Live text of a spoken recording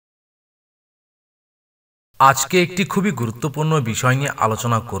আজকে একটি খুবই গুরুত্বপূর্ণ বিষয় নিয়ে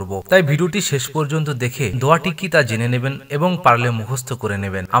আলোচনা করব, তাই ভিডিওটি শেষ পর্যন্ত দেখে দোয়াটি কি তা জেনে নেবেন এবং পারলে মুখস্থ করে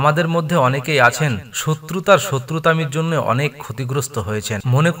নেবেন। আমাদের মধ্যে অনেকেই আছেন শত্রুতামির জন্য অনেক ক্ষতিগ্রস্ত হয়েছেন।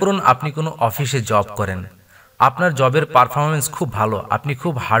 মনে করুন আপনি কোনো অফিসে জব করেন, আপনার জবের পারফরমেন্স খুব ভালো, আপনি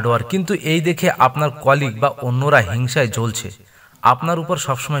খুব হার্ডওয়ার্ক, কিন্তু এই দেখে আপনার কলিগ বা অন্যরা হিংসায় জ্বলছে, আপনার উপর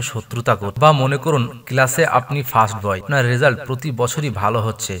সবসময় শত্রুতা করছে। বা মনে করুন ক্লাসে আপনি ফার্স্ট বয়, আপনার রেজাল্ট প্রতি বছরই ভালো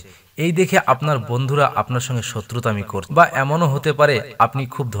হচ্ছে, এই দেখে আপনার বন্ধুরা আপনার সঙ্গে শত্রুতামি করছে। বা এমনও হতে পারে আপনি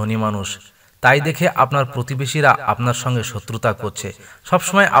খুব ধনী মানুষ, তাই দেখে আপনার প্রতিবেশীরা আপনার সঙ্গে শত্রুতা করছে,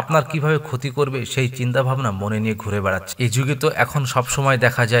 সবসময় আপনার কিভাবে ক্ষতি করবে সেই চিন্তাভাবনা মনে নিয়ে ঘুরে বেড়াচ্ছে। এই যুগে তো এখন সবসময়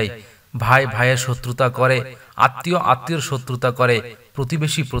দেখা যায় ভাই ভাইয়ের শত্রুতা করে, আত্মীয়র শত্রুতা করে,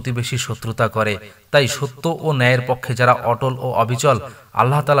 প্রতিবেশী শত্রুতা করে। তাই সত্য ও ন্যায়ের পক্ষে যারা অটল ও অবিচল,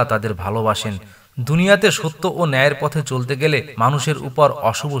 আল্লাহ তাআলা তাদের ভালোবাসেন। দুনিয়াতে সত্য ও ন্যায়ের পথে চলতে গেলে মানুষের উপর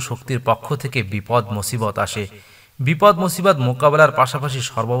অশুভ শক্তির পক্ষ থেকে বিপদ মুসিবত আসে। বিপদ মুসিবত মোকাবেলার পাশাপাশি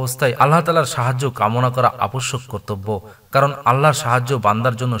সর্বাবস্থায় আল্লাহ তাআলার সাহায্য কামনা করা আবশ্যক কর্তব্য, কারণ আল্লাহর সাহায্য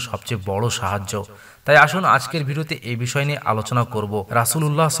বান্দার জন্য সবচেয়ে বড় সাহায্য। তাই আসুন আজকের ভিডিওতে এই বিষয় নিয়ে আলোচনা করব।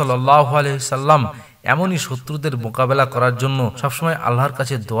 রাসূলুল্লাহ সাল্লাল্লাহু আলাইহি সাল্লাম এমনই শত্রুদের মোকাবেলা করার জন্য সবসময় আল্লাহর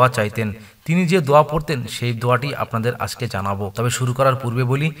কাছে দোয়া চাইতেন। তিনি যে দোয়া পড়তেন সেই দোয়াটি আপনাদের আজকে জানাবো। তবে শুরু করার পূর্বে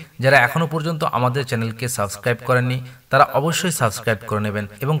বলি, যারা এখনো পর্যন্ত আমাদের চ্যানেলকে সাবস্ক্রাইব করেননি তারা অবশ্যই সাবস্ক্রাইব করে নেবেন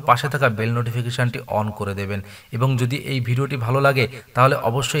এবং পাশে থাকা বেল নোটিফিকেশনটি অন করে দেবেন। এবং যদি এই ভিডিওটি ভালো লাগে তাহলে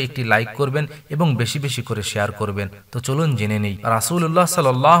অবশ্যই একটি লাইক করবেন এবং বেশি বেশি করে শেয়ার করবেন। তো চলুন জেনে নেই। রাসূলুল্লাহ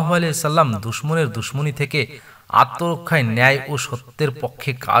সাল্লাল্লাহু আলাইহি সাল্লাম দুশমনের দুশমনি থেকে আত্মরক্ষায় ন্যায় ও সত্যের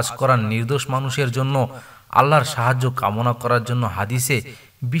পক্ষে কাজ করার নির্দোষ মানুষের জন্য আল্লাহর সাহায্য কামনা করার জন্য হাদিসে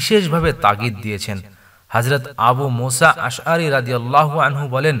বিশেষভাবে তাগিদ দিয়েছেন। হযরত আবু মুসা আশআরী রাদিয়াল্লাহু আনহু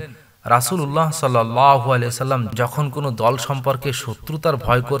বলেন, রাসূলুল্লাহ সাল্লাল্লাহু আলাইহি সাল্লাম যখন কোনো দল সম্পর্কে শত্রুতার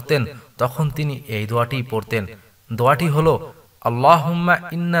ভয় করতেন তখন তিনি এই দোয়াটিই পড়তেন। দোয়াটি হলো, আল্লাহুম্মা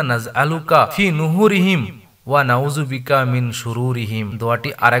ইন্না নাজআলুকা ফি নুহুরিহিম ওয়া নাউযু বিকা মিন শুরুরিহিম। দোয়াটি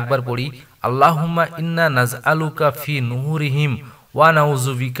আরেকবার পড়ি, আল্লাহুম্মা ইন্না নাজআলুকা ফি নুহুরিহিম ওয়া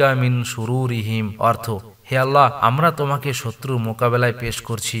নাউযু বিকা মিন শুরুরিহিম। অর্থ, হে আল্লাহ, আমরা তোমাকে শত্রুর মোকাবেলায় পেশ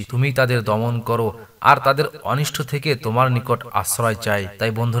করছি, তুমি তাদের দমন করো আর তাদের অনিষ্ট থেকে তোমার নিকট আশ্রয় চাই।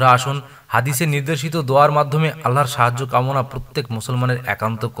 তাই বন্ধুরা আসুন, হাদিসে নির্দেশিত দোয়ার মাধ্যমে আল্লাহর সাহায্য কামনা প্রত্যেক মুসলমানের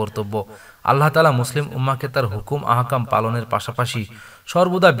একান্ত কর্তব্য। আল্লাহ তাআলা মুসলিম উম্মাহকে তার হুকুম আহকাম পালনের পাশাপাশি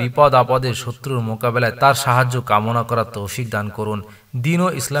সর্বদা বিপদ আপদে শত্রুর মোকাবেলায় তার সাহায্য কামনা করার তৌফিক দান করুন। দ্বীন ও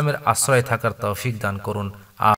ইসলামের আশ্রয় থাকার তৌফিক দান করুন।